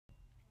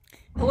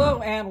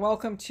Hello and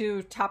welcome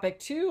to Topic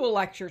 2,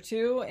 Lecture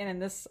 2. And in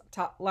this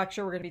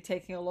lecture, we're going to be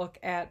taking a look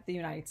at the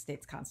United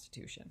States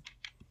Constitution.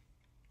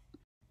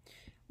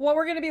 What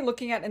we're going to be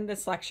looking at in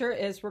this lecture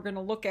is we're going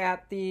to look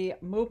at the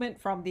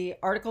movement from the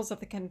Articles of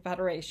the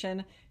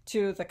Confederation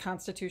to the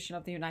Constitution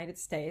of the United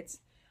States.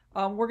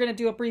 We're going to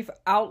do a brief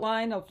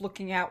outline of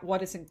looking at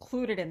what is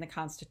included in the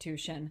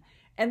Constitution.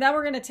 And then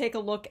we're going to take a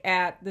look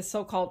at the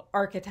so-called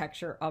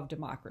architecture of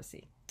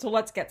democracy. So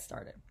let's get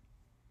started.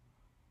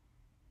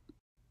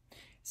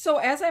 So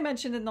as I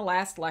mentioned in the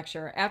last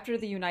lecture, after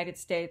the United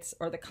States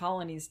or the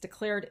colonies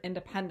declared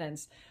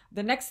independence,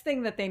 the next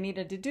thing that they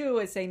needed to do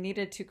is they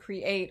needed to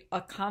create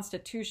a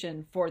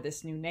constitution for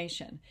this new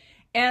nation.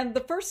 And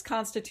the first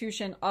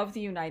constitution of the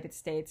United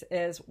States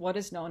is what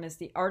is known as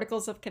the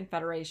Articles of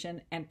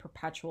Confederation and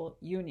Perpetual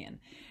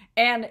Union.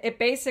 And it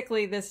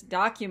basically, this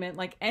document,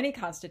 like any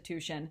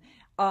constitution,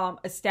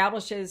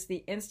 establishes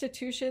the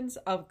institutions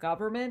of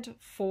government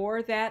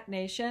for that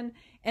nation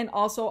and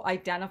also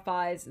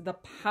identifies the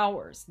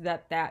powers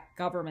that that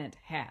government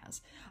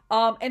has.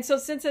 And so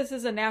since this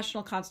is a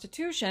national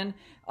constitution,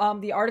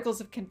 the Articles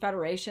of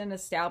Confederation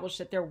establish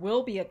that there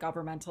will be a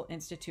governmental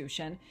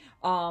institution.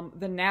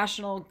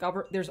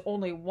 There's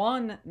only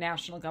one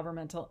national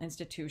governmental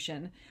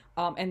institution,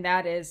 and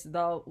that is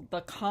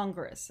the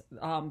Congress,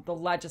 the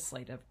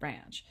legislative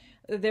branch.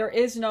 There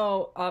is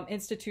no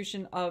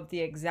institution of the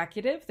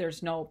executive.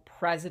 There's no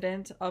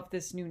president of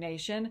this new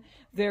nation.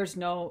 There's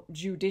no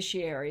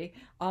judiciary.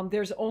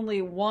 There's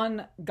only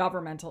one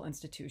governmental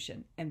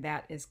institution, and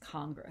that is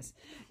Congress.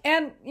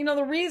 And,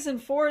 the reason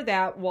for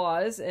that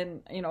was,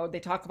 and, they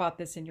talk about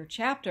this in your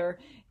chapter,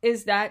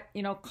 is that,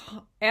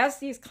 as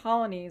these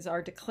colonies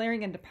are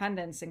declaring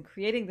independence and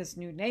creating this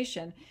new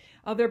nation,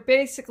 they're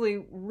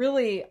basically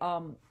really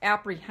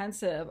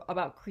apprehensive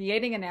about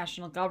creating a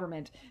national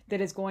government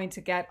that is going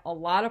to get a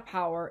lot of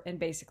power and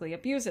basically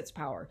abuse its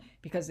power,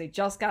 because they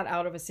just got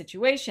out of a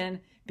situation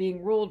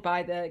being ruled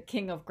by the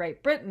King of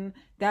Great Britain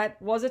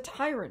that was a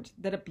tyrant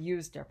that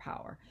abused their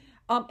power.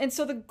 And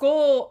so the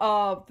goal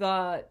of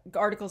the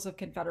Articles of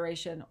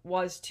Confederation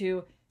was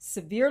to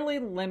severely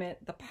limit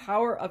the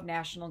power of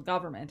national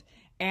government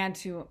and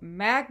to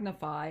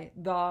magnify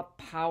the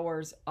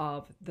powers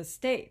of the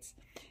states.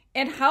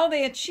 And how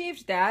they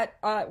achieved that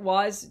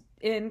was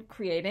in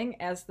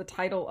creating, as the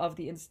title of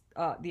the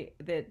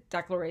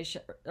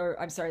Declaration,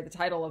 the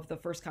title of the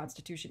first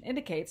Constitution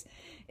indicates,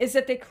 is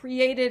that they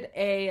created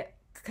a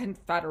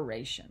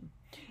confederation.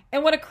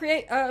 And what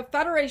a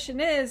federation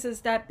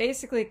is that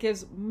basically it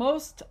gives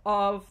most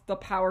of the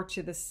power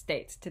to the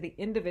states, to the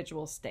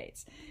individual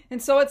states.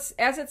 And so it's,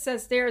 as it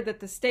says there,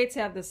 that the states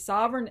have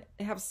sovereign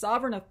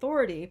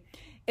authority,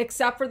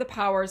 except for the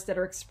powers that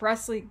are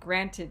expressly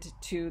granted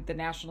to the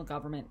national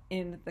government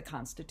in the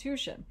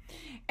Constitution.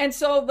 And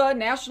so the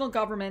national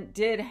government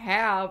did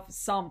have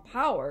some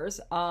powers.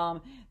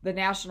 The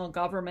national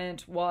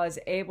government was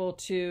able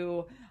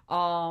to,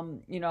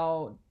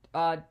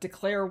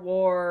 declare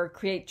war,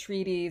 create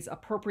treaties,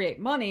 appropriate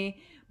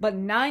money, but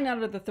 9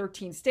 out of the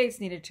 13 states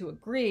needed to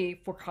agree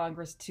for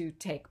Congress to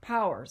take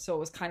power. So it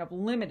was kind of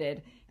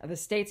limited. The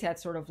states had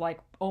sort of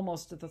like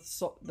almost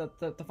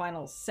the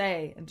final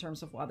say in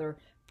terms of whether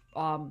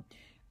war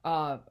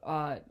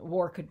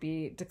could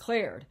be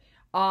declared.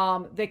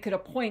 They could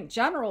appoint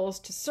generals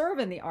to serve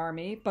in the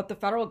army, but the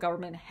federal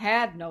government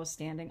had no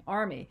standing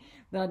army.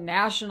 The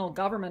national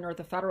government, or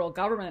the federal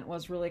government,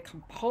 was really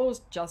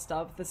composed just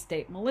of the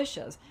state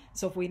militias.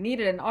 So if we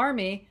needed an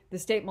army, the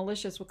state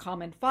militias would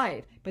come and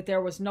fight, but there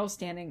was no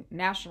standing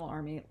national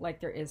army like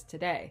there is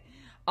today.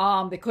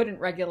 They couldn't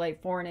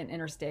regulate foreign and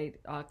interstate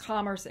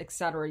commerce,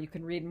 etc. You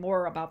can read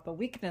more about the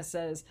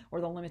weaknesses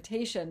or the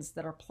limitations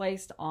that are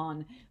placed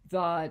on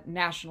the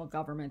national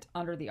government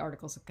under the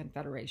Articles of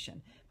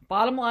Confederation.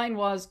 Bottom line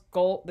was,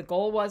 the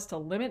goal was to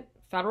limit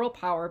federal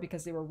power,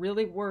 because they were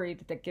really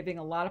worried that giving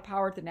a lot of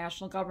power to the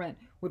national government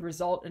would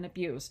result in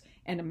abuse,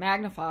 and to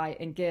magnify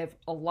and give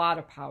a lot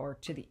of power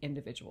to the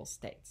individual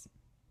states.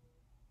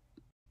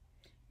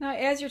 Now,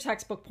 as your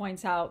textbook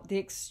points out, the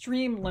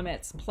extreme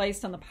limits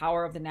placed on the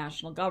power of the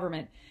national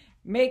government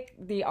made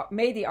the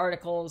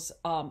Articles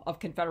of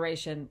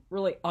Confederation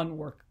really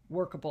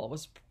unworkable.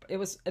 It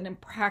was an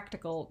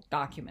impractical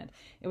document.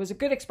 It was a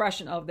good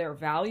expression of their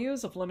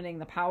values of limiting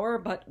the power,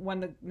 but when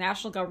the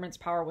national government's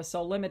power was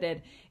so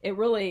limited, it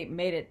really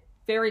made it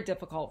very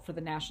difficult for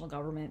the national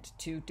government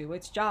to do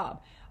its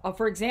job.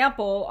 For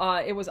example,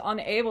 it was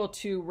unable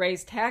to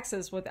raise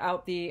taxes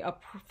without the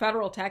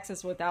federal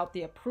taxes without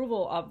the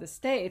approval of the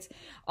states.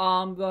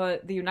 The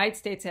United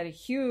States had a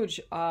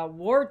huge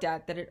war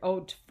debt that it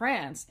owed to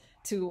France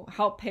to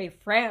help pay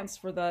France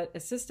for the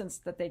assistance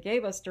that they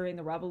gave us during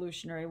the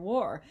Revolutionary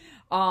War.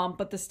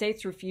 But the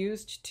states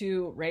refused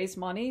to raise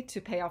money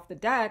to pay off the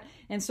debt.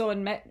 And so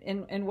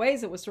in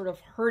ways, it was sort of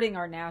hurting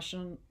our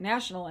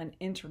national and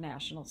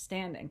international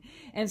standing.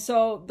 And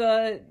so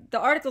the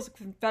Articles of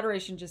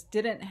Confederation just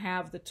didn't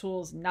have the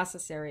tools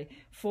necessary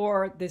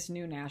for this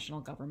new national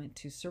government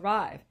to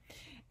survive.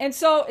 And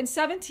so in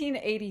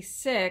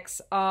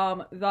 1786,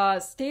 the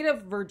state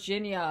of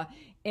Virginia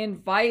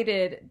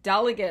invited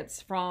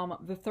delegates from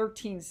the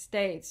 13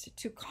 states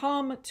to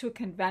come to a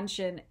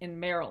convention in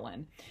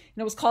Maryland.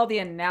 And it was called the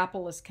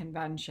Annapolis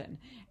Convention.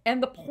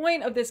 And the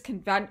point of this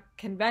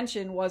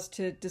convention was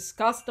to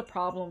discuss the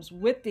problems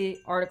with the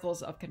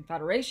Articles of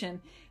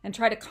Confederation and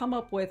try to come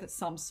up with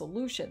some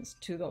solutions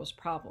to those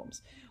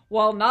problems.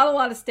 Well, not a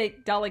lot of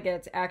state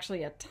delegates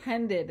actually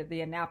attended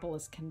the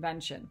Annapolis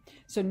Convention,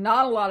 so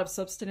not a lot of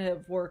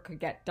substantive work could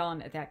get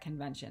done at that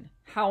convention.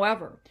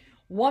 However,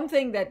 one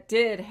thing that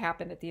did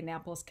happen at the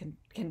Annapolis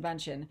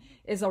Convention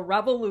is a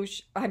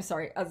resolution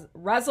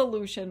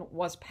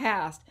was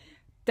passed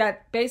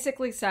that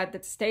basically said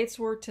that states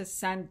were to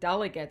send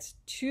delegates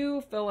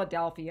to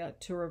Philadelphia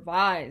to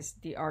revise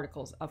the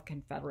Articles of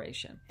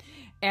Confederation.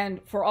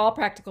 And for all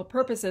practical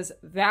purposes,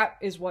 that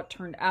is what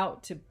turned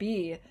out to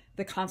be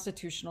the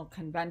Constitutional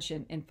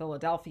Convention in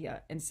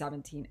Philadelphia in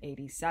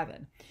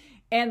 1787.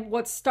 And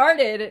what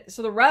started,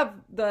 so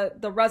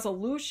the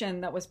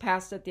resolution that was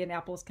passed at the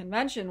Annapolis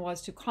Convention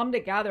was to come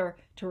together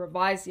to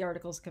revise the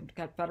Articles of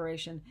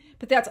Confederation,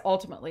 but that's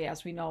ultimately,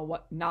 as we know,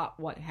 not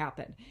what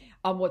happened.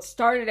 What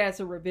started as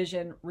a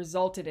revision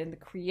resulted in the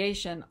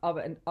creation of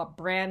a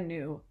brand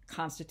new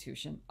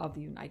Constitution of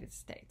the United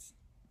States.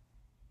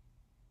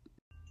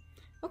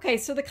 Okay,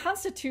 so the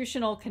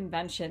Constitutional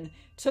Convention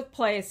took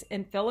place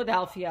in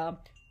Philadelphia,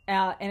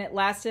 and it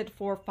lasted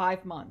for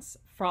 5 months,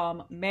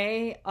 from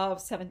May of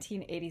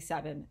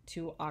 1787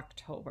 to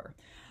October.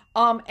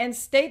 And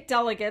state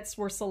delegates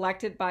were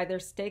selected by their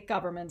state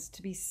governments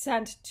to be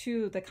sent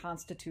to the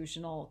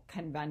Constitutional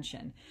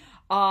Convention.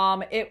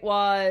 It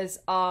was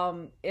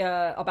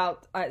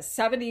about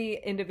 70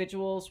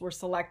 individuals were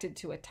selected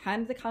to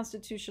attend the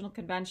Constitutional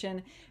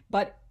Convention,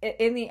 but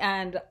in the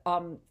end,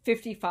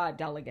 55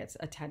 delegates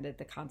attended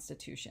the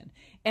Constitution.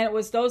 And it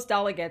was those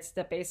delegates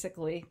that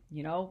basically,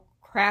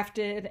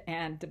 crafted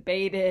and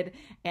debated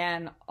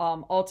and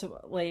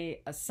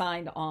ultimately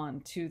signed on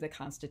to the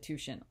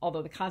Constitution,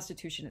 although the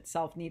Constitution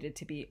itself needed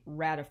to be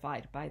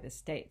ratified by the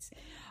states.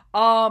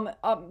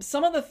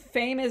 Some of the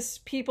famous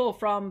people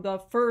from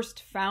the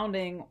first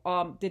founding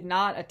did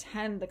not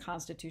attend the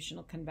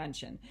Constitutional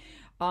Convention.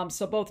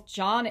 So both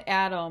John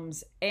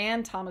Adams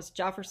and Thomas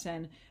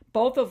Jefferson,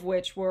 both of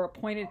which were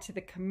appointed to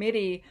the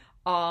committee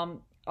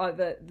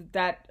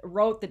that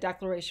wrote the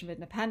Declaration of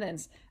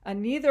Independence,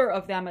 neither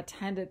of them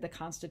attended the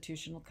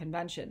Constitutional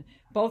Convention.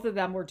 Both of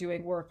them were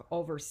doing work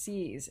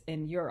overseas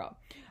in Europe.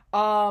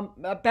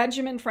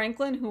 Benjamin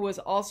Franklin, who was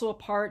also a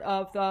part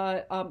of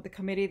the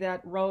committee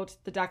that wrote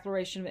the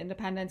Declaration of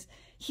Independence,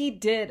 he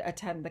did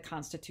attend the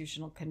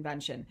Constitutional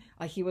Convention.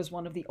 He was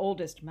one of the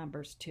oldest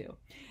members too.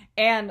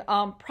 And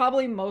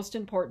probably most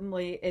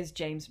importantly is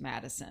James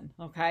Madison,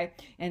 okay?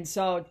 And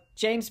so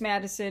James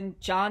Madison,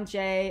 John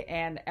Jay,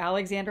 and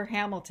Alexander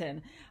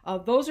Hamilton,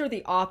 those are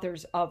the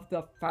authors of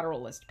the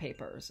Federalist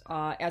Papers.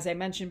 As I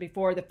mentioned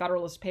before, the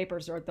Federalist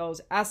Papers are those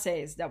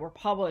essays that were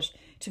published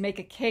to make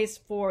a case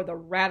for the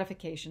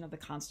ratification of the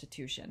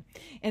Constitution.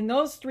 And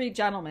those three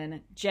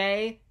gentlemen,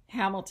 Jay,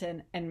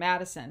 Hamilton, and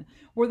Madison,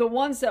 were the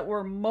ones that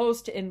were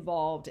most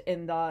involved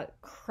in the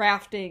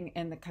crafting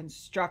and the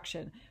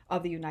construction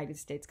of the United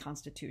States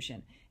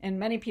Constitution. And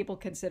many people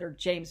consider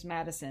James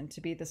Madison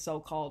to be the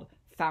so-called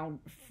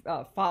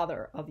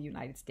father of the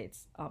United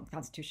States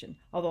Constitution,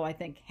 although I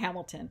think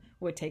Hamilton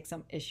would take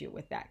some issue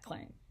with that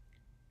claim.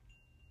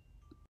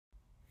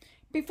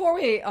 Before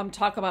we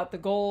talk about the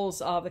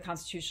goals of the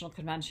Constitutional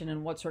Convention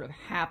and what sort of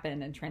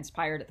happened and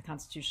transpired at the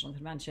Constitutional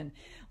Convention,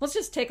 let's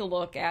just take a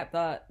look at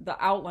the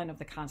outline of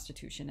the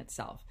Constitution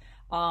itself.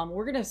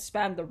 We're going to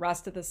spend the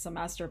rest of the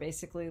semester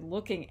basically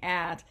looking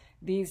at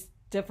these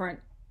different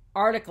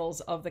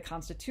articles of the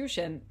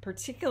Constitution,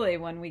 particularly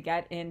when we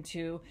get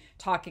into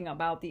talking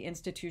about the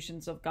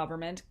institutions of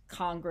government,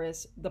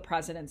 Congress, the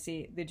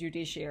presidency, the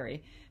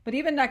judiciary. But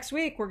even next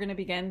week, we're going to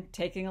begin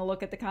taking a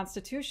look at the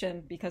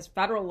Constitution because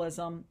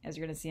federalism, as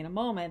you're going to see in a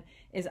moment,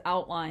 is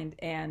outlined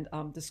and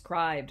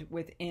described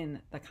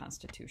within the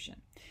Constitution.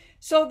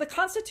 So the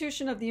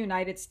Constitution of the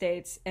United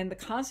States and the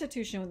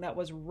Constitution that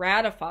was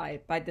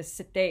ratified by the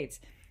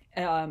states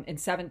in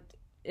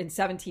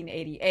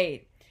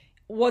 1788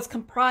 was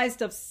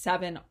comprised of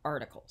 7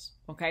 articles.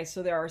 Okay,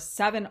 so there are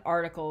 7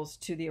 articles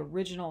to the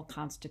original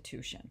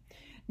Constitution.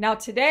 Now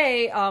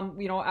today,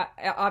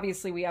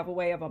 obviously we have a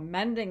way of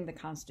amending the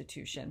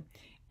Constitution.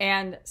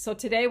 And so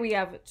today we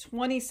have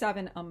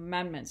 27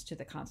 amendments to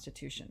the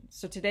Constitution.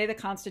 So today the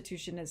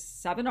Constitution is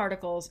 7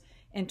 articles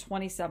and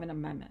 27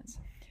 amendments.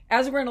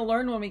 As we're going to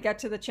learn when we get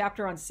to the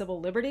chapter on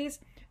civil liberties,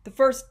 the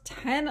first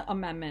 10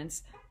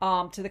 amendments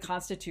to the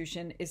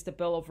Constitution is the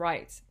Bill of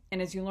Rights.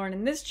 And as you learn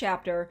in this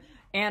chapter,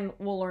 and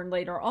we'll learn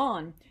later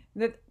on,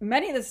 that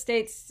many of the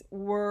states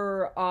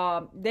were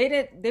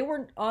they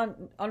were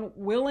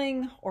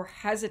unwilling or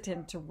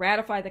hesitant to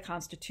ratify the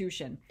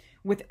Constitution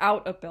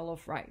without a Bill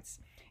of Rights.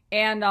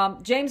 And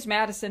James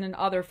Madison and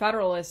other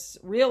Federalists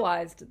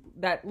realized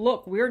that,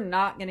 look, we're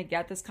not going to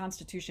get this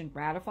Constitution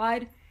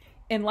ratified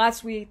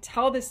unless we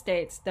tell the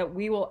states that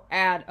we will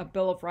add a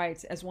Bill of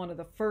Rights as one of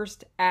the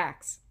first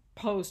acts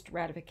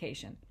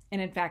post-ratification.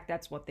 And in fact,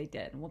 that's what they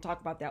did. And we'll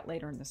talk about that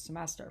later in this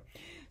semester.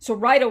 So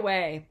right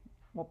away,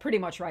 well, pretty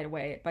much right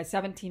away, by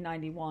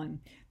 1791,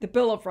 the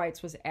Bill of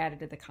Rights was added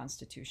to the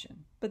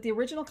Constitution. But the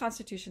original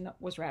Constitution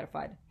that was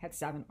ratified had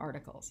 7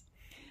 articles.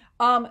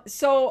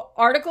 So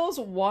Articles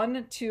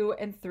 1, 2,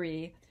 and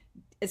 3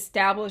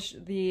 establish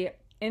the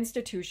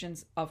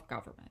institutions of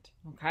government,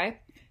 okay?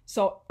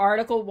 So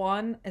Article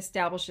 1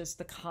 establishes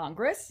the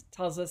Congress,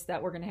 tells us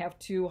that we're going to have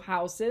 2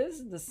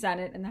 houses, the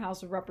Senate and the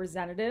House of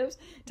Representatives,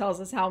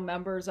 tells us how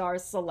members are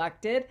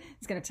selected.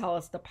 It's going to tell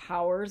us the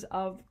powers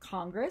of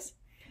Congress.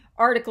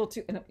 Article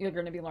 2, and you're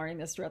going to be learning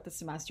this throughout the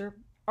semester.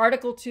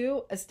 Article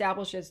 2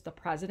 establishes the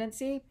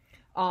presidency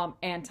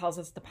and tells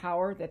us the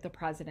power that the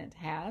president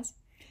has.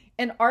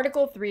 And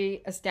Article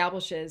 3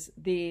 establishes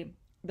the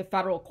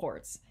federal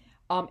courts.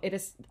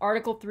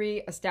 Article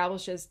 3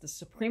 establishes the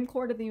Supreme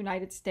Court of the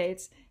United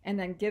States and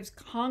then gives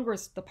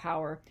Congress the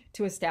power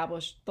to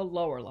establish the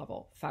lower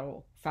level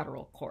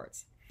federal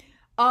courts.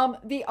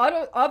 The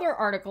other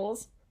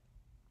articles,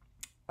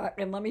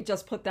 and let me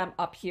just put them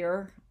up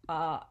here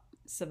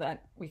so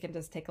that we can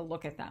just take a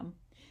look at them.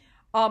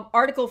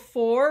 Article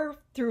 4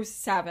 through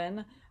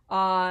 7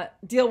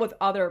 deal with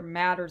other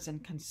matters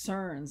and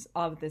concerns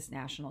of this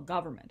national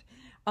government.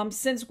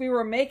 Since we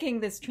were making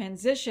this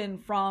transition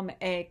from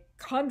a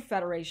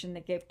confederation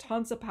that gave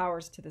tons of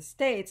powers to the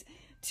states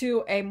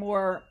to a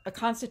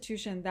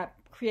constitution that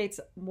creates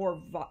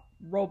more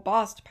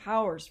robust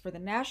powers for the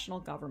national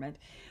government,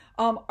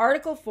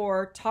 Article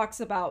 4 talks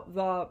about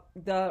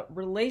the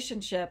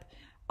relationship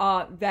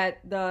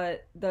that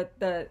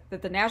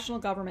the national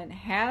government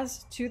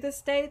has to the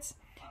states,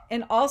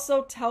 and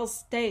also tells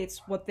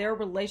states what their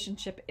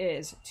relationship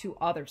is to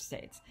other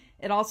states.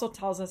 It also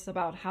tells us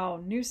about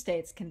how new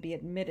states can be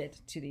admitted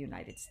to the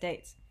United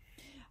States.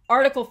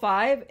 Article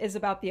 5 is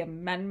about the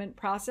amendment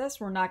process.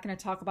 We're not going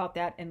to talk about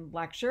that in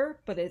lecture,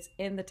 but it's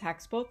in the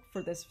textbook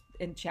for this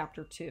in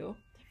chapter 2.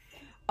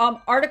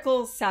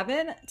 Article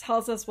 7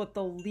 tells us what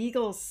the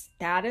legal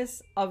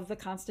status of the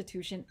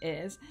Constitution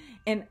is,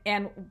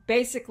 and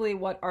basically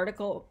what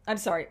Article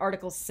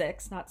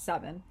 6, not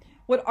 7.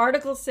 What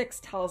Article 6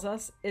 tells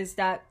us is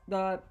that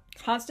the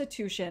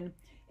Constitution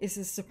is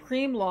the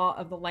supreme law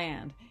of the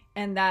land,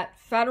 and that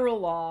federal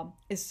law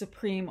is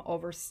supreme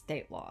over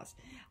state laws,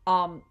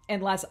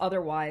 unless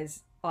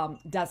otherwise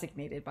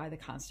designated by the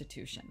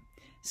Constitution.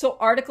 So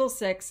Article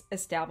 6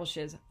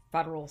 establishes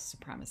federal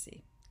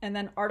supremacy. And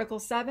then Article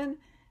 7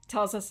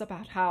 tells us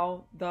about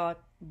how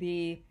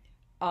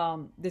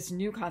this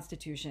new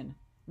Constitution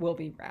will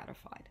be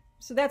ratified.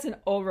 So that's an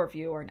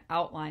overview or an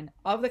outline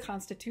of the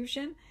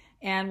Constitution,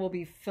 and we'll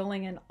be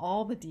filling in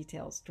all the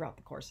details throughout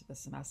the course of the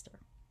semester.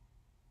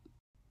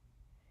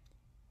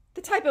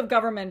 The type of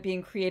government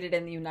being created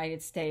in the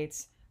United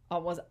States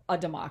was a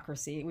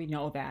democracy. We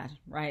know that,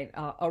 right?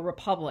 A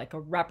republic, a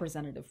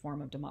representative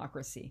form of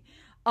democracy.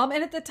 And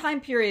at the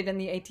time period in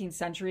the 18th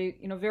century,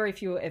 very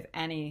few, if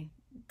any,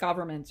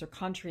 governments or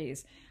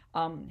countries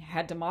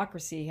had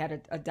democracy,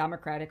 had a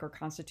democratic or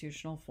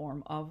constitutional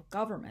form of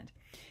government.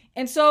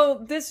 And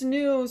so this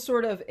new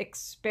sort of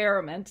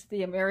experiment,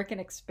 the American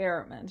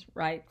experiment,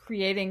 right,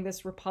 creating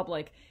this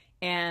republic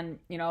and,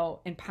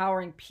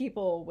 empowering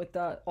people with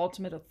the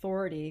ultimate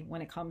authority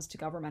when it comes to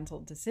governmental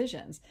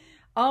decisions,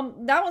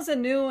 that was a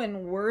new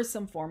and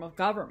worrisome form of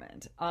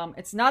government.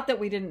 It's not that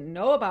we didn't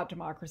know about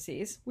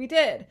democracies, we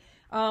did.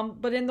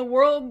 But in the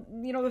world,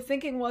 the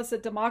thinking was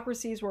that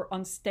democracies were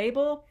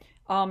unstable,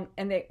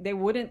 and they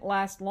wouldn't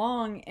last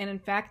long, and in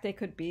fact, they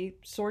could be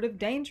sort of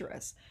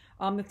dangerous.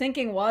 The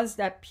thinking was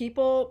that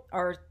people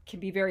can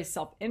be very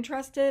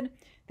self-interested.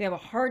 They have a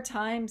hard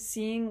time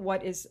seeing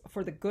what is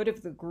for the good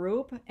of the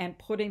group and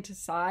putting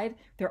aside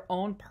their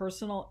own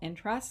personal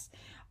interests.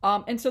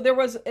 And so there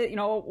was, a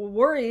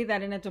worry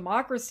that in a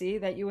democracy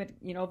that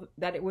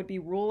that it would be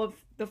rule of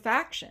the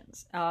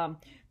factions.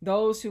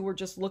 Those who were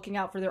just looking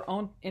out for their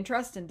own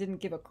interests and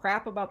didn't give a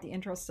crap about the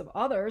interests of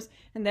others,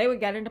 and they would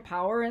get into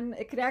power, and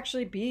it could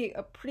actually be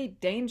a pretty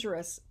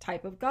dangerous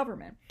type of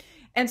government.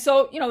 And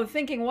so, the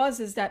thinking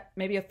is that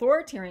maybe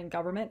authoritarian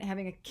government,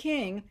 having a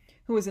king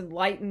who was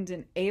enlightened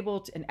and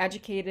able to, and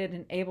educated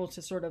and able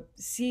to sort of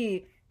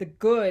see the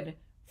good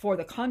for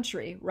the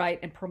country, right,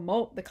 and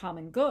promote the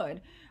common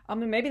good,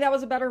 and maybe that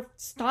was a better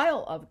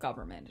style of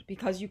government,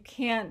 because you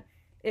can't,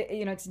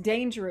 it's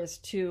dangerous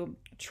to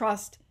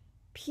trust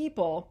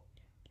people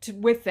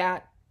with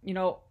that,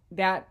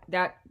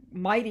 that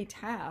mighty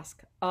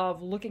task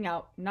of looking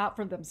out not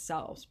for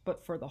themselves,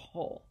 but for the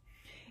whole.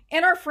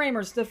 And the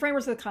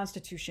framers of the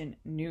Constitution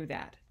knew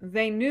that.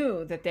 They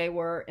knew that they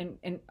were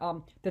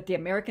that the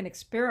American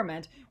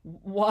experiment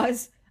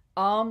was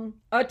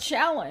a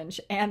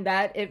challenge, and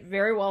that it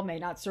very well may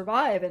not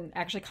survive. And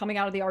actually, coming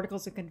out of the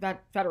Articles of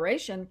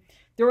Confederation,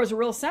 there was a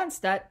real sense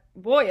that,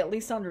 boy, at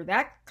least under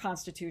that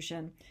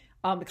Constitution,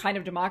 the kind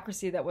of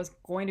democracy that was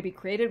going to be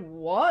created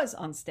was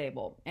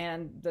unstable,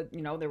 and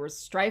there was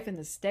strife in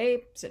the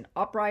states and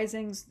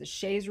uprisings, the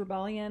Shays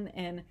Rebellion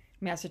in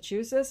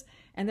Massachusetts,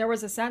 and there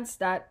was a sense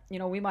that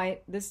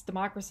this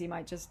democracy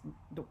might just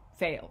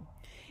fail.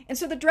 And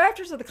so the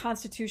drafters of the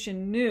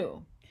Constitution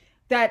knew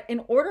that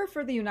in order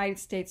for the United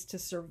States to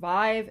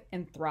survive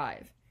and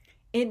thrive,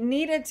 it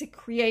needed to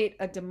create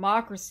a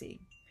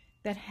democracy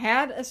that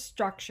had a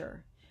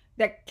structure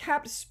that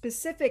kept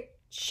specific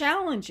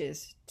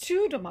challenges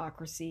to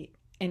democracy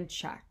in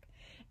check.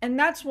 And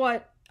that's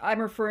what I'm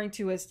referring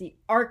to as the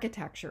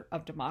architecture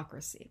of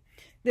democracy.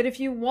 That if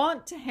you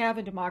want to have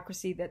a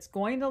democracy that's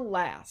going to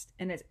last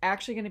and it's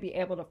actually going to be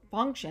able to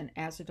function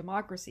as a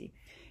democracy,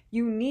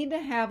 you need to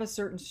have a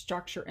certain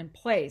structure in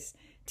place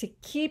to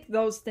keep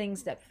those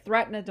things that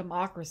threaten a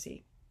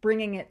democracy,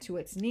 bringing it to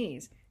its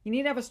knees. You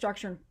need to have a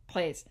structure in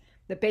place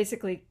that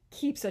basically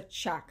keeps a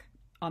check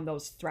on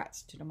those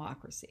threats to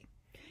democracy.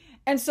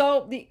 And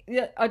so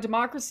a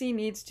democracy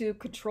needs to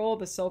control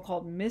the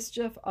so-called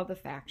mischief of the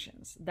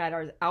factions that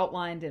are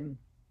outlined in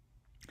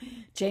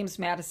James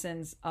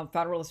Madison's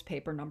Federalist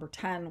Paper number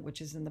 10, which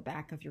is in the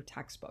back of your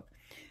textbook.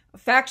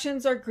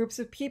 Factions are groups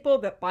of people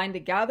that bind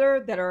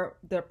together,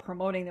 they're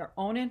promoting their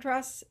own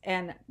interests,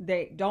 and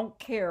they don't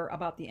care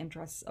about the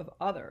interests of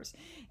others.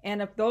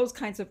 And if those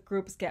kinds of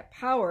groups get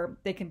power,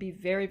 they can be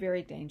very,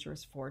 very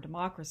dangerous for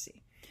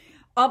democracy.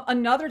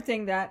 Another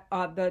thing that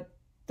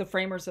the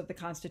framers of the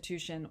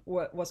Constitution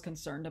was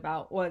concerned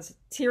about was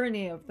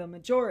tyranny of the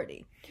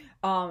majority.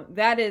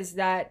 That is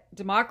that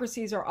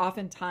democracies are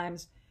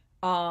oftentimes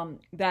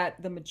that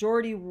the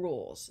majority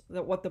rules,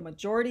 that what the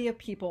majority of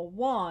people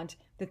want,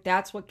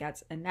 that's what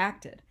gets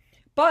enacted.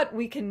 But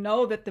we can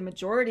know that the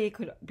majority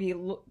could be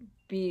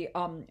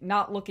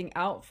not looking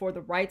out for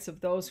the rights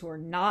of those who are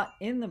not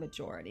in the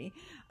majority.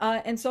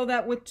 And so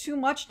that with too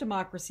much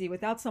democracy,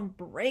 without some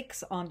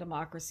brakes on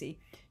democracy,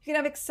 you can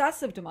have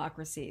excessive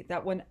democracy,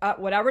 that when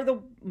whatever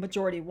the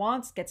majority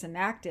wants gets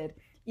enacted,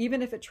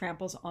 even if it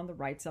tramples on the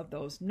rights of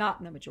those not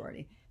in the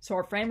majority. So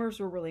our framers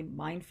were really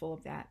mindful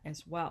of that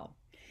as well.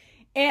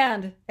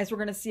 And as we're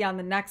going to see on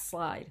the next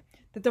slide,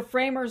 that the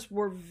framers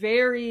were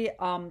very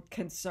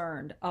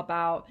concerned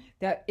about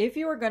that if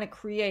you are going to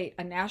create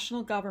a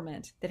national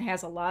government that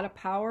has a lot of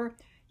power,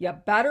 you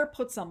better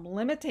put some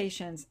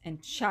limitations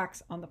and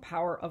checks on the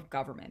power of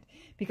government,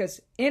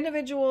 because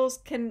individuals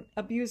can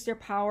abuse their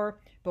power,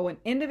 but when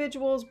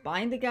individuals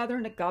bind together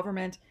in a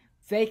government,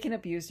 they can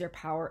abuse their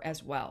power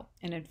as well.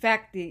 And in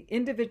fact, the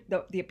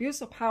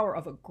abuse of power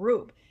of a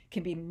group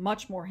can be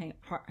much more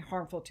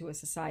harmful to a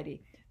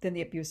society than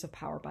the abuse of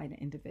power by an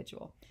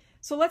individual.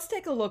 So let's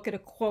take a look at a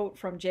quote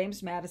from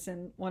James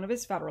Madison, one of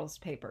his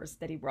Federalist Papers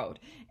that he wrote.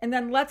 And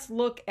then let's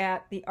look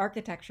at the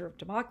architecture of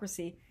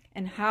democracy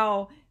and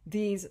how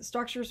these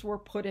structures were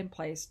put in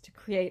place to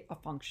create a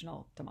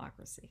functional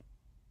democracy.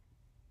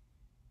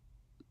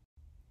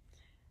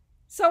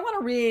 So I want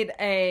to read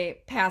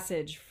a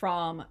passage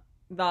from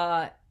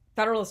the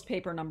Federalist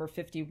Paper number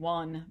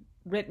 51,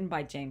 written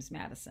by James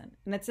Madison.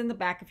 And it's in the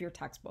back of your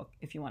textbook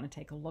if you want to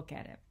take a look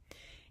at it.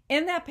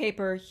 In that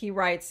paper, he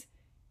writes,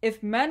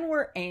 "If men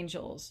were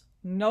angels,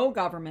 no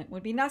government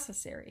would be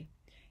necessary.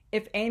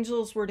 If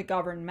angels were to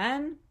govern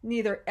men,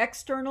 neither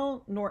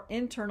external nor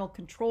internal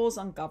controls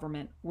on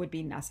government would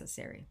be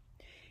necessary.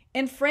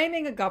 In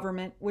framing a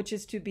government which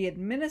is to be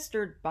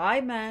administered by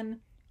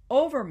men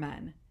over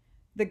men,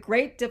 the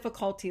great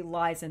difficulty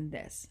lies in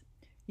this.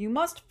 You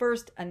must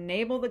first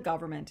enable the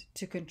government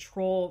to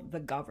control the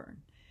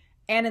governed,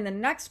 and in the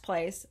next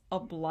place,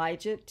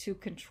 oblige it to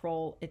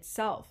control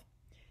itself.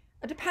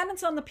 A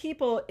dependence on the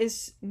people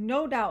is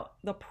no doubt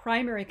the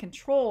primary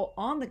control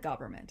on the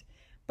government,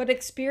 but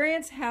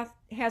experience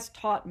has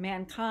taught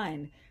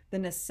mankind the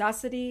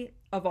necessity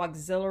of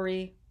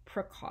auxiliary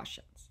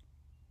precautions."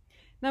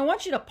 Now I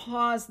want you to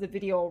pause the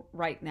video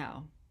right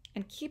now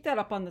and keep that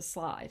up on the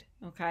slide,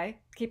 okay?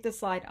 Keep the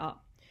slide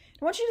up.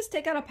 I want you to just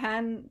take out a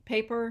pen,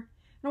 paper,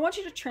 and I want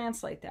you to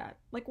translate that.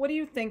 Like, what do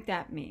you think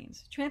that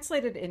means?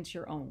 Translate it into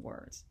your own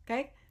words,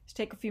 okay? Just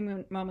take a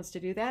few moments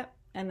to do that,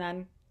 and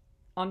then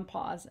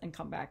unpause and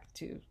come back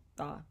to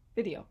the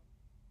video.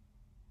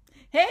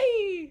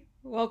 Hey,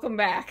 welcome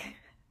back.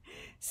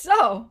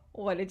 So,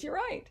 what did you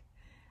write?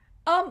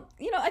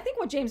 I think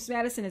what James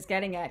Madison is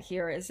getting at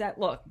here is that,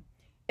 look,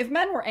 if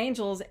men were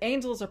angels,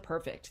 angels are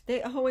perfect.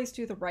 They always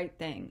do the right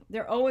thing.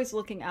 They're always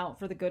looking out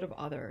for the good of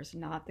others,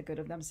 not the good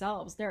of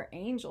themselves. They're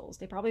angels.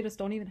 They probably just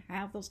don't even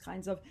have those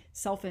kinds of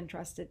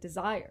self-interested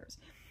desires.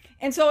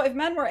 And so if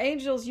men were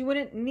angels, you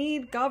wouldn't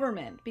need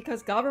government,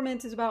 because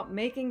government is about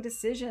making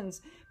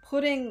decisions,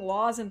 putting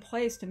laws in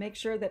place to make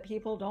sure that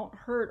people don't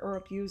hurt or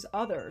abuse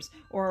others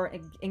or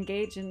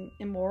engage in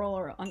immoral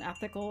or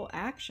unethical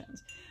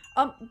actions.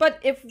 But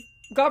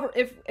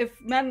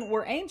if men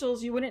were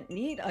angels, you wouldn't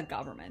need a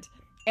government.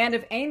 And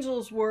if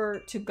angels were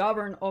to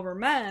govern over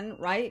men,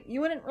 right, you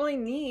wouldn't really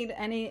need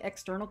any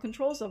external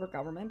controls over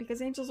government,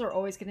 because angels are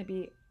always going to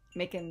be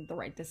making the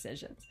right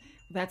decisions.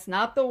 That's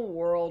not the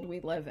world we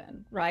live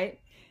in, right?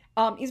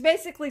 He's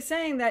basically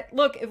saying that,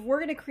 look, if we're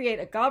going to create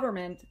a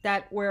government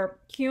where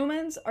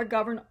humans are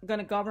going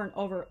to govern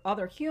over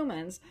other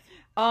humans,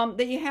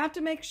 that you have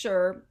to make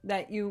sure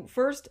that you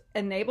first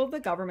enable the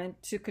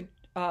government to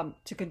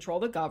control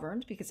the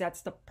governed, because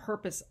that's the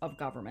purpose of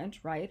government,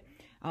 right?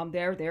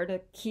 They're there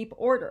to keep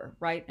order,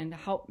 right, and to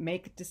help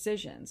make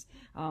decisions,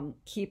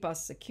 keep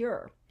us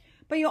secure.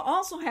 But you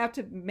also have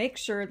to make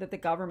sure that the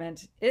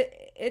government,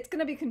 it's going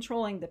to be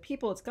controlling the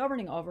people it's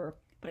governing over,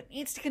 but it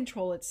needs to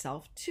control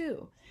itself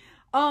too.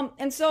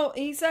 And so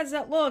he says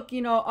that, look,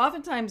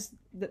 oftentimes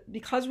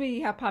because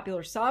we have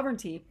popular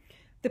sovereignty,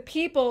 the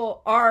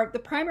people are the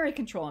primary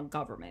control in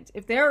government.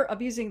 If they're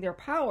abusing their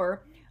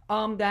power,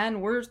 then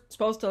we're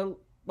supposed to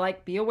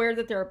be aware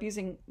that they're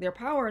abusing their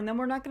power, and then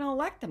we're not going to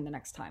elect them the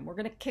next time. We're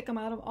going to kick them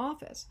out of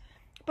office.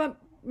 But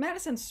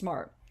Madison's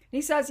smart.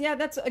 He says, yeah,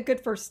 that's a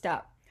good first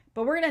step,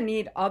 but we're going to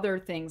need other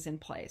things in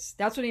place.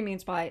 That's what he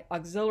means by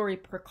auxiliary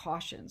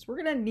precautions. We're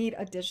going to need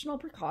additional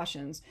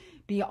precautions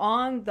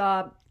beyond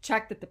the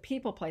check that the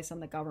people place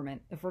on the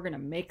government if we're going to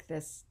make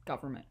this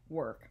government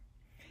work.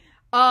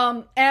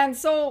 And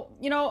so,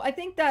 I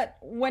think that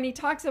when he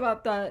talks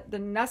about the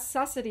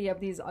necessity of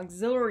these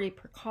auxiliary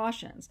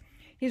precautions,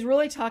 he's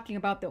really talking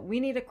about that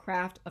we need to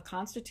craft a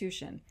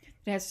constitution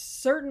that has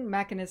certain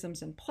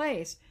mechanisms in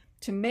place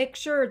to make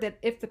sure that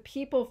if the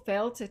people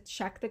fail to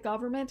check the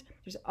government,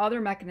 there's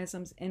other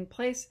mechanisms in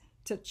place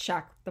to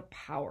check the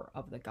power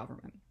of the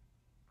government.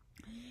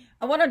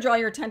 I want to draw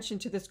your attention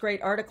to this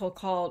great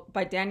article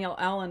by Danielle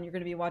Allen. You're going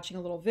to be watching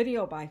a little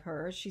video by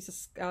her.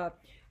 She's a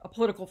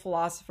political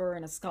philosopher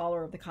and a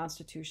scholar of the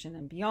Constitution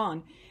and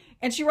beyond.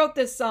 And she wrote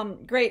this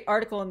great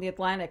article in the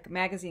Atlantic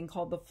magazine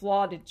called The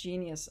Flawed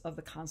Genius of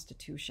the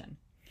Constitution.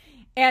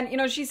 And,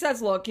 she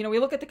says, look, we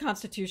look at the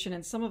Constitution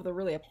and some of the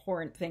really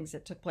abhorrent things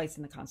that took place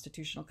in the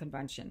Constitutional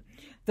Convention.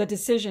 The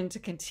decision to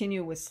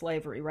continue with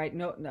slavery, right?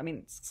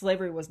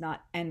 Slavery was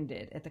not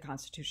ended at the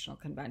Constitutional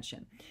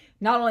Convention.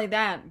 Not only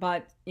that,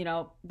 but,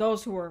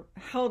 those who were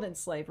held in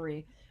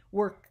slavery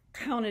were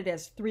counted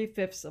as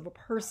 3/5 of a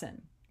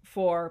person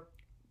for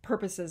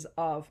purposes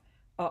of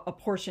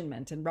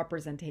apportionment and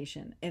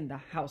representation in the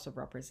House of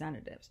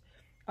Representatives.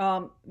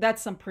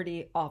 That's some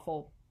pretty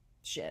awful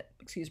shit,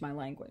 excuse my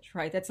language,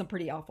 right? That's some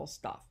pretty awful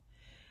stuff.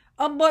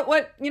 But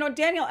what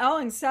Danielle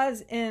Allen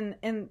says in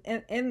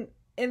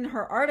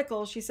her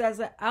article, she says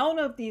that out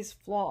of these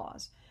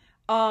flaws,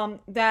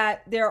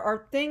 that there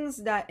are things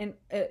that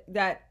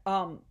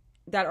are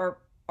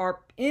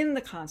in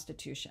the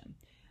Constitution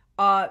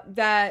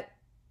that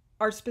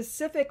are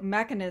specific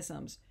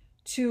mechanisms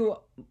to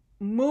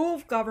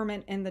move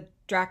government in the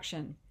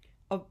direction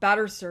of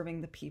better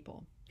serving the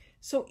people.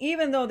 So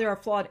even though there are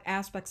flawed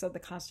aspects of the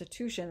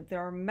Constitution,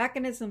 there are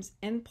mechanisms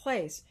in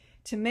place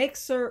to make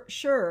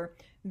sure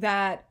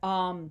that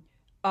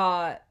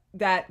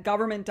that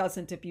government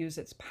doesn't abuse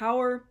its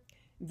power,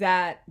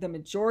 that the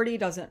majority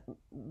doesn't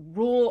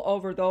rule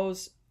over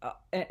those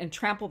and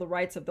trample the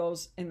rights of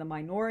those in the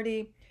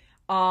minority.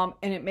 And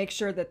it makes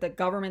sure that the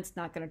government's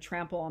not going to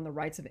trample on the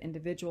rights of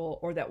individual,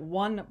 or that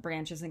one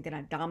branch isn't going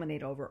to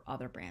dominate over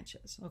other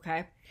branches.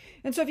 Okay.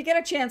 And so if you get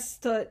a chance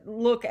to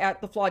look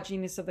at The Flawed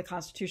Genius of the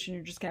Constitution,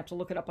 you're just going to have to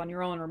look it up on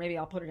your own, or maybe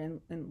I'll put it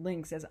in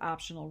links as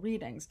optional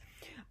readings.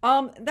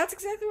 That's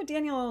exactly what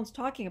Danielle Allen's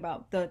talking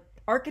about, the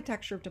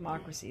architecture of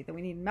democracy, that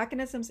we need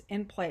mechanisms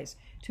in place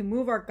to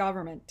move our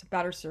government to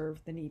better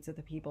serve the needs of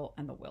the people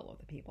and the will of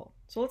the people.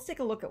 So let's take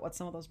a look at what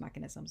some of those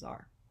mechanisms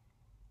are.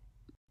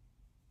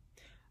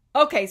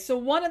 Okay, so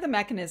one of the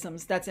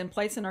mechanisms that's in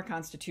place in our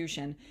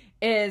Constitution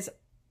is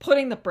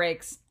putting the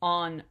brakes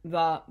on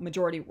the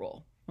majority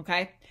rule.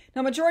 Okay,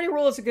 now majority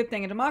rule is a good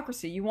thing in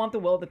democracy. You want the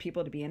will of the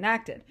people to be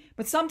enacted,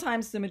 but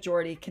sometimes the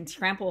majority can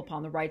trample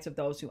upon the rights of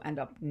those who end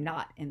up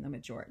not in the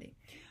majority.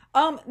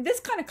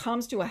 This kind of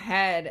comes to a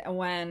head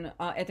when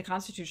at the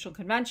Constitutional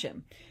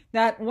Convention,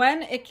 that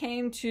when it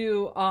came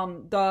to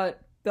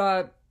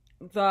the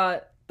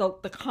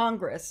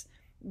Congress,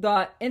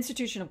 the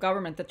institution of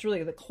government that's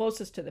really the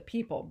closest to the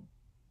people,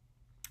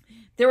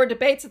 there were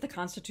debates at the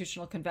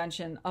Constitutional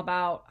Convention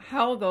about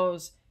how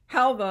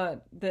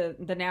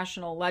the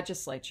national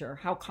legislature,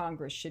 how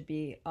Congress should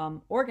be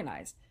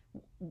organized.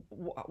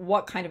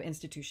 What kind of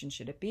institution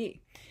should it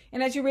be?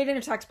 And as you read in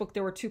your textbook,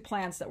 there were two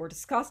plans that were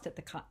discussed at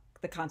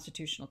the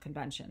Constitutional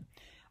Convention.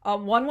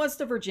 One was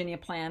the Virginia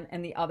plan,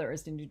 and the other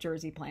is the New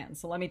Jersey plan.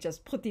 So let me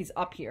just put these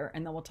up here,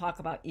 and then we'll talk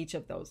about each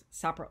of those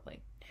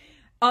separately.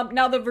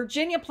 Now, the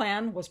Virginia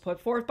plan was put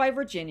forth by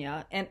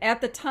Virginia, and at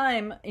the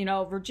time,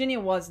 Virginia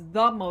was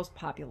the most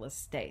populous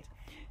state.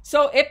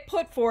 So it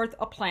put forth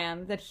a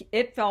plan that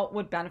it felt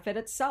would benefit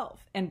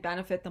itself and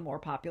benefit the more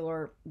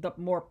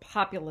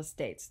populous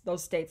states,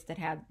 those states that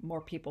had more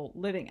people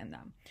living in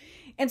them.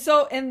 And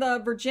so in the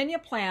Virginia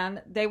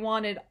plan, they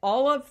wanted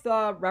all of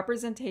the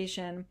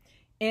representation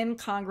in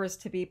Congress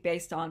to be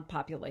based on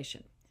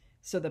population.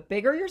 So the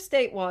bigger your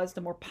state was,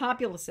 the more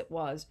populous it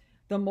was,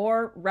 the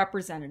more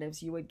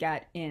representatives you would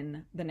get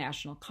in the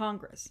National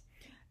Congress.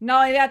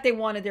 Not only that, they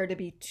wanted there to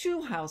be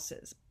two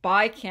houses,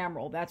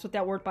 bicameral. That's what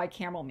that word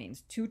bicameral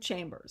means, two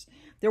chambers.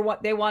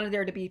 They wanted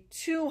there to be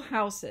two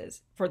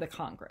houses for the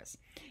Congress.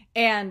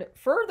 And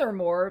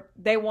furthermore,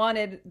 they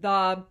wanted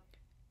the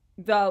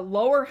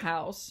lower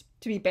house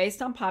to be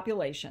based on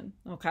population,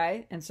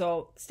 okay? And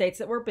so states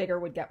that were bigger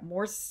would get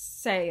more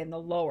say in the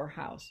lower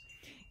house.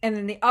 And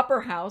in the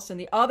upper house and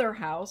the other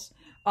house,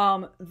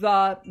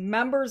 the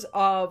members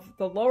of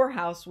the lower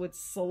house would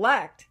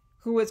select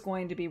who is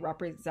going to be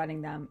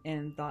representing them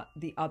in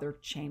the other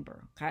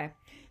chamber, okay?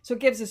 So it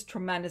gives this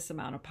tremendous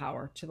amount of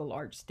power to the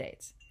large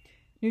states.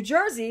 New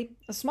Jersey,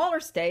 a smaller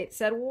state,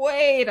 said,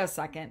 wait a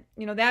second,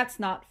 that's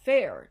not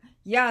fair.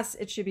 Yes,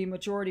 it should be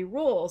majority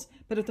rules,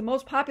 but if the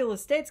most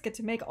populous states get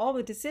to make all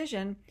the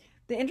decision,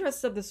 the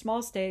interests of the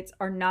small states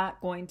are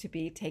not going to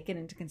be taken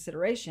into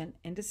consideration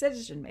in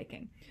decision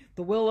making.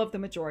 The will of the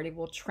majority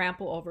will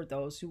trample over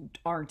those who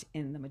aren't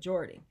in the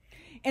majority.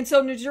 And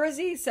so New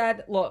Jersey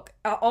said, look,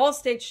 all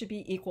states should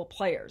be equal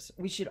players.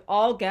 We should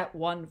all get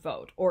one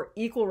vote or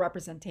equal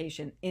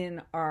representation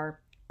in our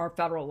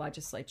federal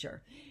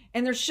legislature.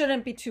 And there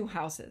shouldn't be two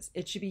houses.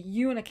 It should be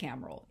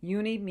unicameral.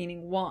 Uni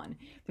meaning one.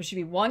 There should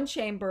be one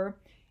chamber.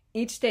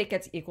 Each state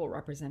gets equal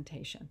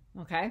representation.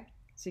 Okay?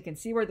 So you can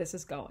see where this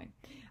is going.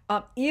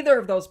 Either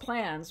of those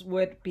plans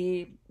would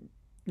be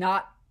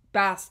not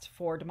best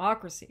for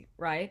democracy,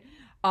 right?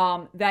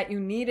 That you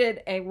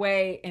needed a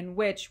way in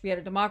which we had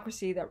a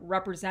democracy that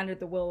represented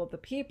the will of the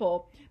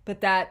people,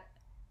 but that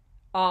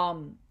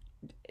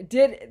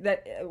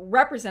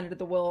represented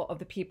the will of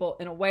the people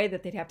in a way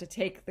that they'd have to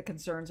take the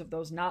concerns of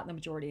those not in the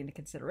majority into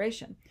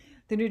consideration.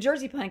 The New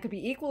Jersey plan could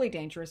be equally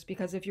dangerous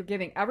because if you're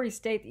giving every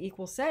state the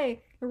equal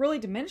say, it really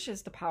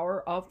diminishes the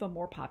power of the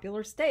more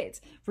popular states.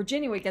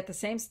 Virginia would get the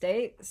same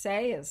say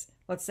as,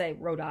 let's say,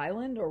 Rhode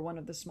Island or one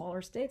of the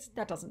smaller states.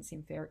 That doesn't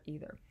seem fair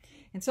either.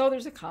 And so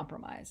there's a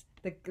compromise.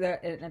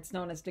 It's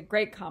known as the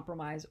Great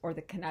Compromise or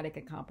the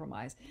Connecticut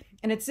Compromise.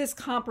 And it's this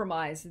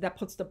compromise that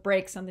puts the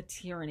brakes on the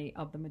tyranny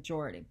of the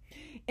majority.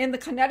 In the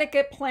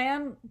Connecticut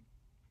plan,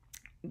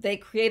 they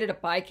created a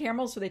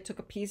bicameral, so they took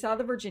a piece out of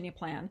the Virginia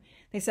plan.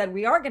 They said,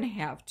 we are going to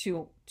have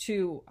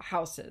two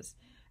houses.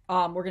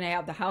 We're going to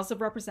have the House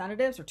of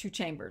Representatives, or two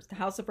chambers, the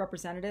House of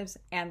Representatives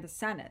and the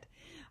Senate.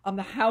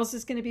 The House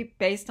is going to be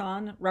based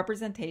on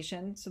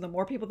representation. So the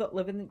more people that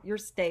live in your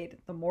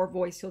state, the more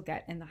voice you'll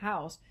get in the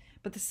House.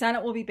 But the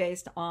Senate will be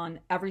based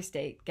on every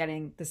state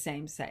getting the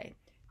same say.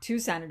 2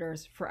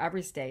 senators for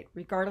every state,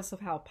 regardless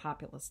of how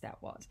populous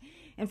that was.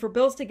 And for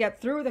bills to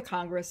get through the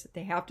Congress,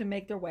 they have to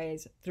make their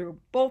ways through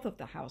both of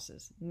the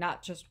houses,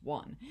 not just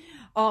one.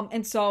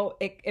 And so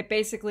it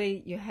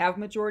basically, you have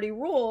majority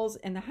rules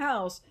in the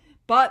House,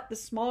 but the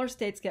smaller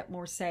states get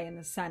more say in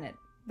the Senate,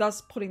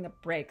 thus putting the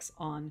brakes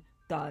on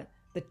the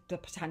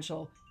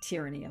potential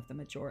tyranny of the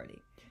majority.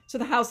 So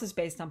the House is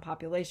based on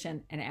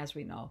population, and as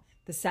we know,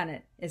 the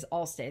Senate is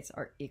all states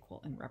are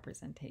equal in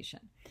representation.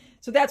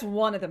 So that's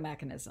one of the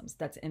mechanisms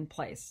that's in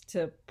place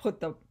to put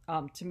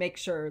to make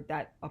sure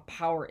that a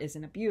power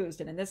isn't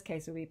abused, and in this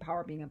case, it would be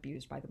power being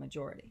abused by the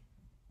majority.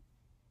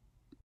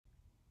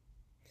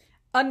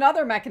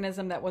 Another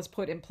mechanism that was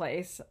put in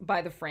place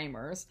by the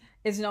framers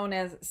is known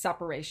as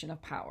separation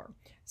of power.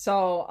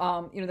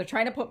 So, they're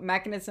trying to put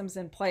mechanisms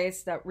in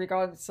place that,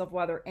 regardless of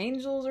whether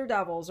angels or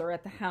devils are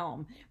at the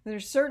helm,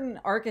 there's certain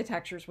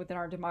architectures within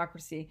our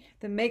democracy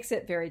that makes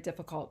it very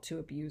difficult to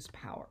abuse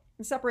power.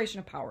 And separation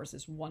of powers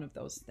is one of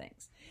those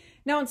things.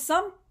 Now, in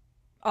some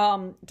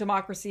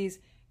democracies,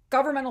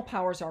 governmental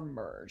powers are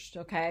merged,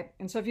 okay?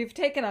 And so if you've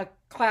taken a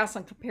class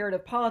on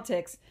comparative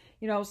politics,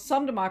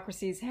 some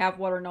democracies have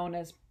what are known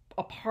as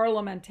a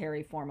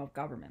parliamentary form of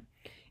government.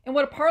 And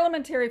what a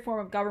parliamentary form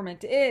of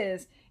government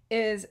is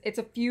it's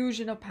a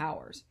fusion of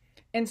powers.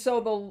 And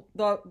so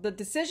the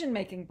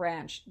decision-making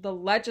branch, the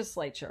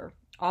legislature,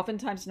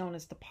 oftentimes known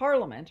as the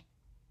parliament,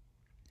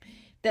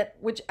 that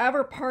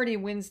whichever party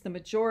wins the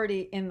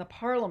majority in the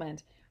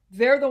parliament,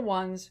 they're the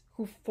ones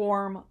who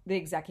form the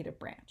executive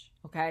branch,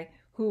 okay?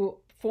 Who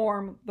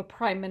form the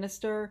prime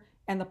minister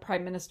and the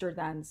prime minister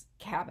then's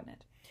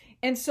cabinet.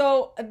 And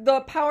so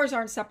the powers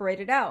aren't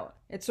separated out.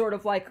 It's sort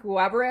of like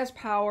whoever has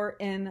power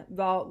in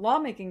the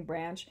lawmaking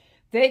branch,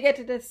 they get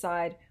to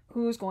decide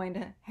who's going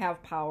to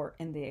have power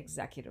in the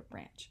executive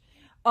branch.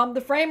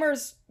 The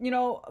framers,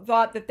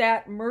 thought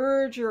that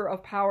merger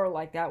of power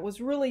like that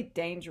was really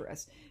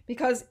dangerous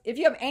because if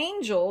you have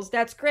angels,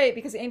 that's great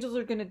because angels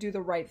are going to do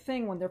the right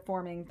thing when they're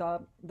forming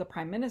the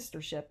prime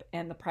ministership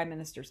and the prime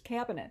minister's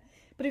cabinet.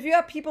 But if you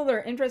have people that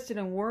are interested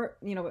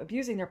in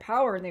abusing their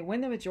power and they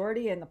win the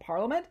majority in the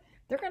parliament,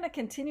 they're going to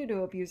continue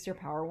to abuse their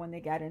power when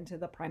they get into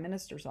the prime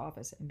minister's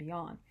office and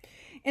beyond.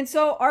 And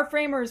so our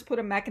framers put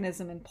a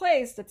mechanism in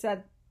place that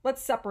said,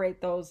 let's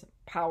separate those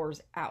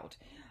powers out.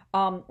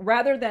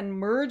 Rather than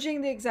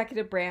merging the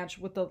executive branch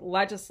with the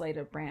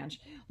legislative branch,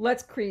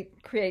 let's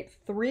create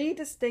 3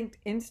 distinct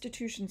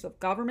institutions of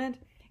government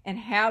and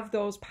have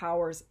those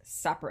powers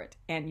separate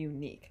and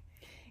unique.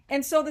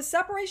 And so the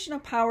separation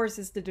of powers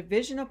is the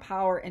division of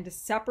power into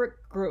separate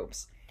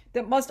groups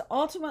that must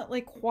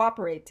ultimately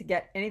cooperate to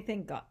get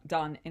anything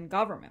done in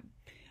government.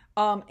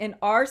 In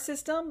our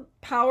system,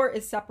 power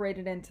is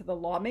separated into the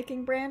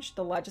lawmaking branch,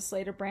 the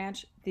legislative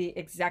branch, the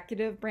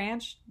executive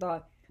branch,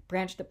 the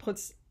branch that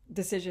puts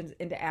decisions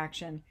into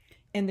action,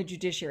 and the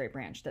judiciary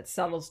branch that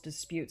settles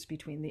disputes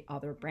between the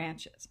other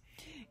branches.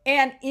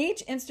 And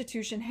each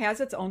institution has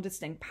its own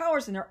distinct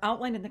powers, and they're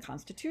outlined in the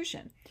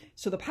Constitution.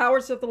 So the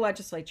powers of the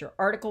legislature,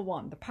 Article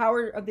 1, the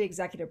power of the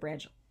executive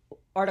branch,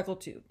 Article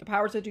 2, the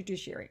powers of the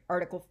judiciary,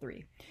 Article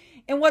 3.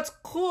 And what's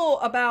cool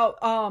about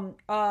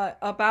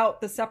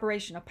the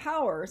separation of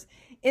powers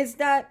is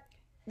that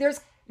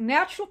there's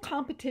natural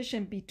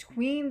competition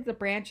between the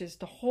branches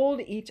to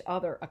hold each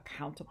other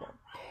accountable.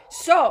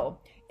 So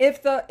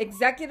if the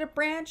executive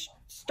branch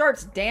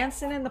starts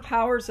dancing in the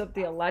powers of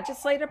the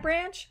legislative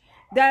branch,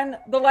 then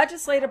the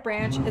legislative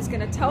branch is going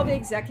to tell the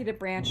executive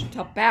branch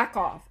to back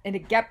off and to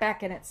get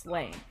back in its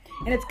lane.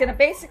 And it's going to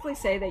basically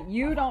say that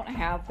you don't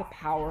have the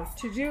power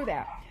to do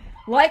that.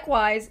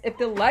 Likewise, if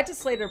the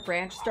legislative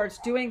branch starts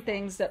doing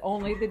things that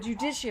only the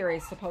judiciary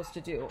is supposed to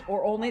do,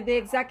 or only the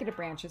executive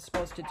branch is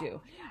supposed to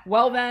do,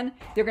 well then,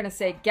 they're going to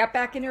say, get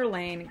back in your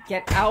lane,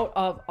 get out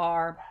of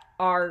our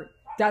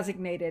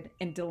designated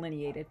and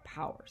delineated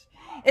powers.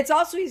 It's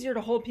also easier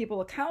to hold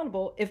people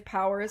accountable if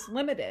power is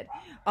limited.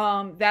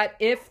 That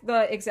if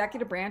the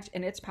executive branch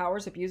in its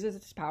powers abuses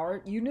its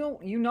power, you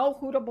know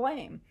who to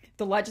blame.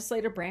 The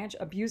legislative branch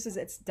abuses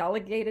its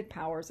delegated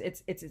powers,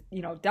 its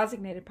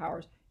designated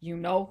powers, you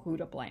know who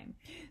to blame.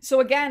 So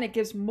again, it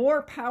gives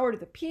more power to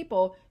the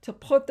people to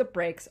put the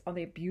brakes on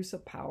the abuse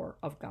of power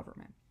of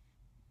government.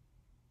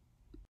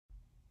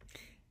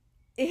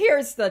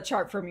 Here's the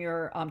chart from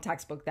your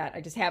textbook that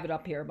I just have it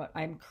up here, but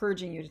I'm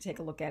encouraging you to take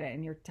a look at it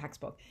in your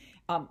textbook.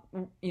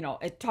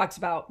 It talks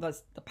about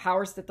the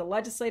powers that the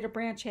legislative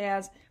branch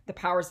has, the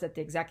powers that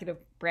the executive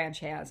branch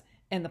has,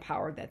 and the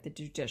power that the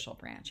judicial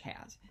branch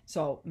has.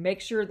 So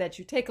make sure that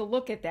you take a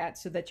look at that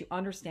so that you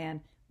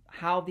understand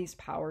how these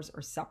powers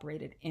are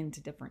separated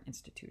into different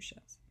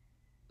institutions.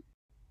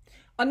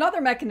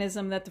 Another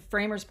mechanism that the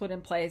framers put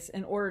in place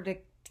in order to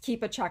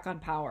keep a check on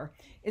power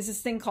is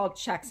this thing called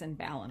checks and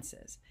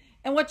balances.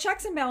 And what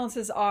checks and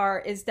balances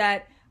are is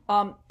that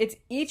it's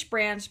each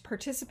branch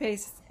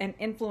participates and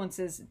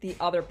influences the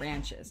other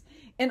branches.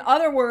 In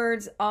other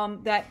words,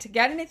 that to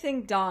get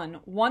anything done,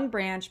 one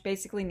branch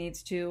basically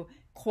needs to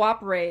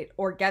cooperate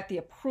or get the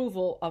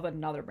approval of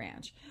another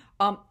branch.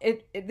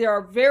 There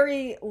are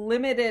very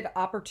limited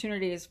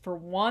opportunities for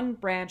one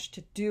branch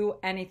to do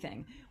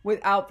anything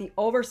without the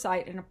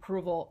oversight and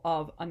approval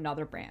of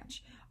another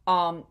branch.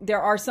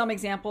 There are some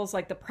examples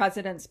like the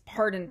president's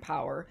pardon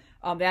power.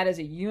 That is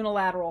a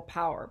unilateral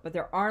power, but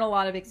there aren't a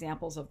lot of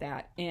examples of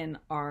that in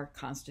our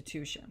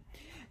Constitution.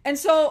 And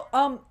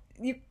so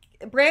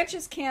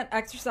branches can't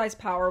exercise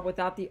power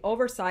without the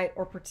oversight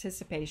or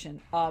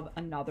participation of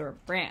another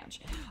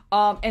branch.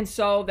 And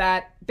so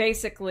that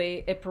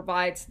basically it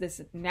provides this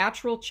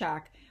natural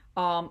check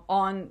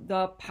on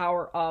the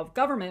power of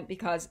government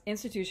because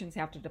institutions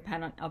have to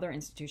depend on other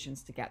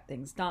institutions to get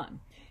things done.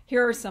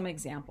 Here are some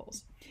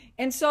examples.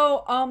 And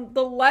so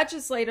the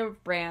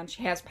legislative branch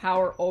has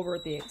power over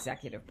the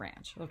executive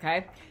branch,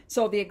 okay?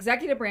 So the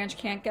executive branch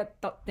can't get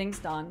things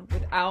done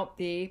without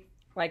the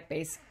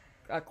base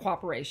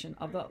cooperation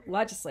of the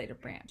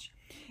legislative branch.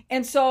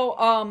 And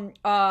so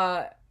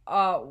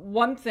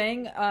one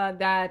thing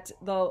that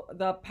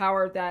the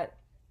power that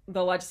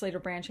the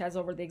legislative branch has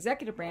over the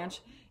executive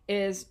branch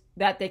is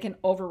that they can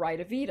override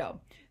a veto.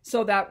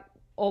 So that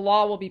a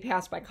law will be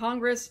passed by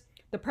Congress,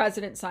 the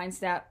president signs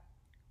that,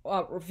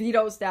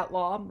 vetoes that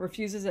law,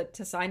 refuses it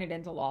to sign it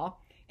into law,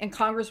 and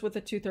Congress with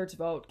a 2/3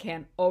 vote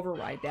can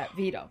override that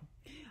veto.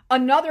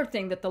 Another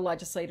thing that the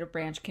legislative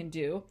branch can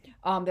do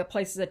that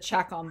places a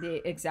check on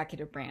the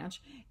executive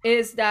branch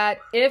is that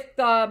if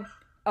the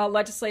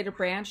legislative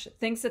branch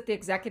thinks that the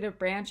executive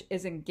branch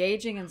is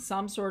engaging in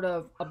some sort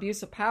of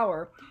abuse of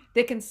power,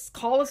 they can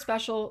call a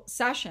special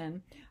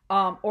session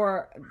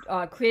or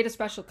create a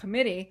special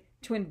committee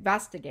to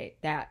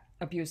investigate that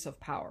abuse of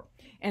power.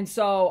 And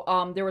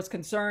so there was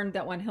concern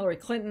that when Hillary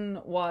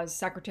Clinton was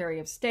Secretary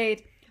of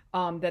State,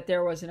 that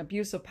there was an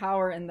abuse of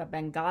power in the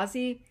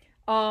Benghazi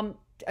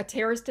a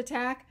terrorist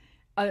attack,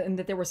 and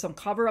that there was some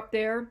cover up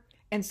there.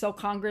 And so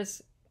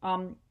Congress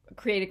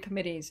created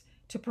committees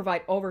to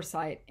provide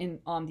oversight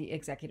on the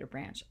executive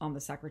branch, on the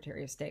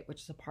Secretary of State,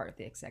 which is a part of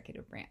the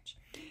executive branch.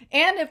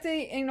 And if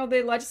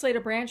the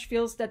legislative branch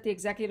feels that the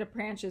executive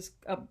branch is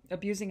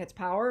abusing its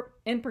power,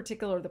 in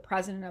particular the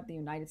President of the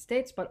United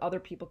States, but other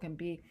people can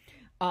be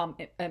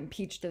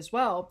impeached as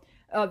well,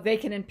 they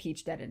can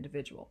impeach that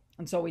individual.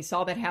 And so we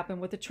saw that happen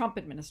with the Trump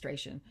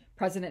administration.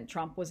 President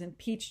Trump was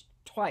impeached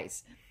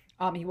twice.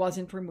 He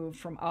wasn't removed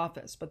from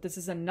office, but this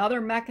is another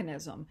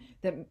mechanism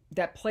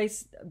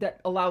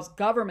that allows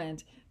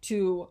government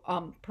to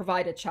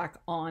provide a check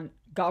on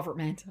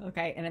government,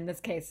 okay? And in this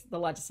case, the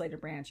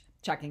legislative branch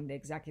checking the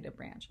executive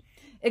branch.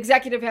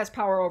 Executive has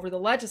power over the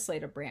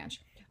legislative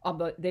branch.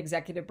 The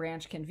executive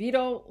branch can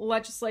veto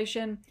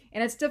legislation,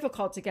 and it's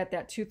difficult to get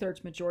that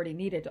 2/3 majority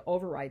needed to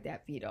override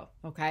that veto,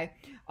 okay?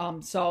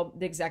 So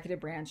the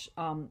executive branch,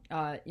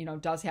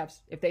 does have,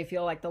 if they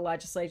feel like the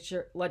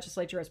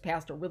legislature has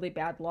passed a really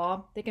bad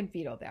law, they can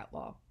veto that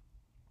law.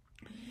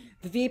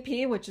 The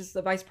VP, which is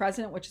the vice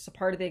president, which is a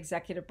part of the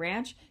executive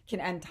branch,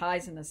 can end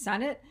ties in the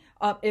Senate.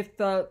 If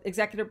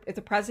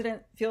the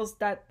president feels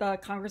that the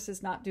Congress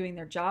is not doing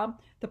their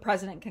job, the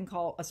president can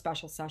call a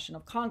special session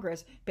of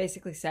Congress,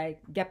 basically say,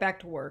 get back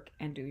to work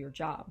and do your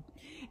job.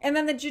 And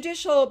then the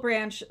judicial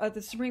branch,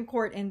 the Supreme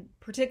Court in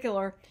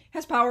particular,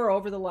 has power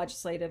over the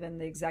legislative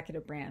and the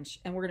executive branch.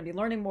 And we're going to be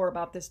learning more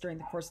about this during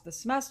the course of the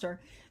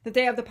semester, that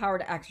they have the power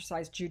to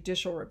exercise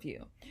judicial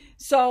review.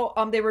 So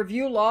they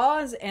review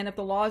laws, and if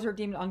the laws are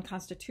deemed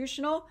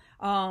unconstitutional,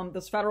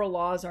 those federal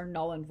laws are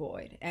null and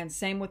void. And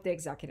same with the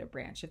executive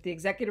branch. If the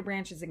executive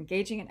branch is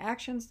engaging in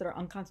actions that are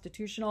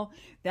unconstitutional,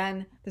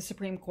 then the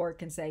Supreme Court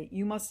can say,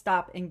 you must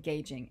stop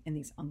engaging in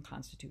these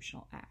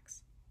unconstitutional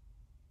acts.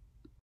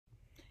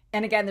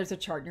 And again, there's a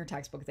chart in your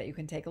textbook that you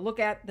can take a look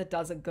at that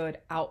does a good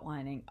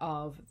outlining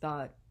of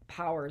the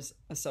powers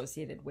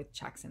associated with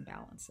checks and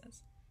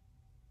balances.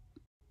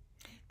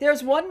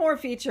 There's one more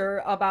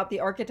feature about the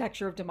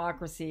architecture of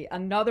democracy,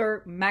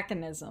 another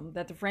mechanism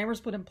that the framers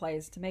put in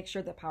place to make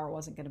sure that power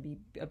wasn't going to be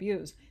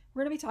abused.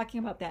 We're going to be talking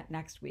about that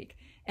next week.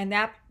 And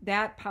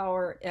that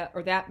power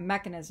or that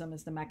mechanism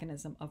is the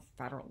mechanism of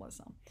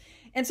federalism.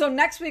 And so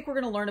next week, we're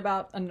going to learn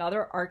about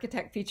another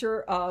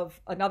architecture of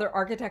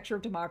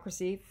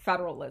democracy,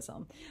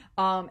 federalism.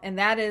 And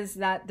that is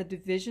that the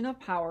division of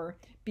power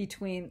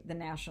between the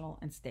national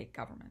and state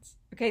governments.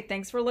 Okay,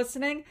 thanks for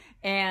listening.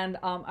 And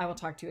I will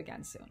talk to you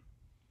again soon.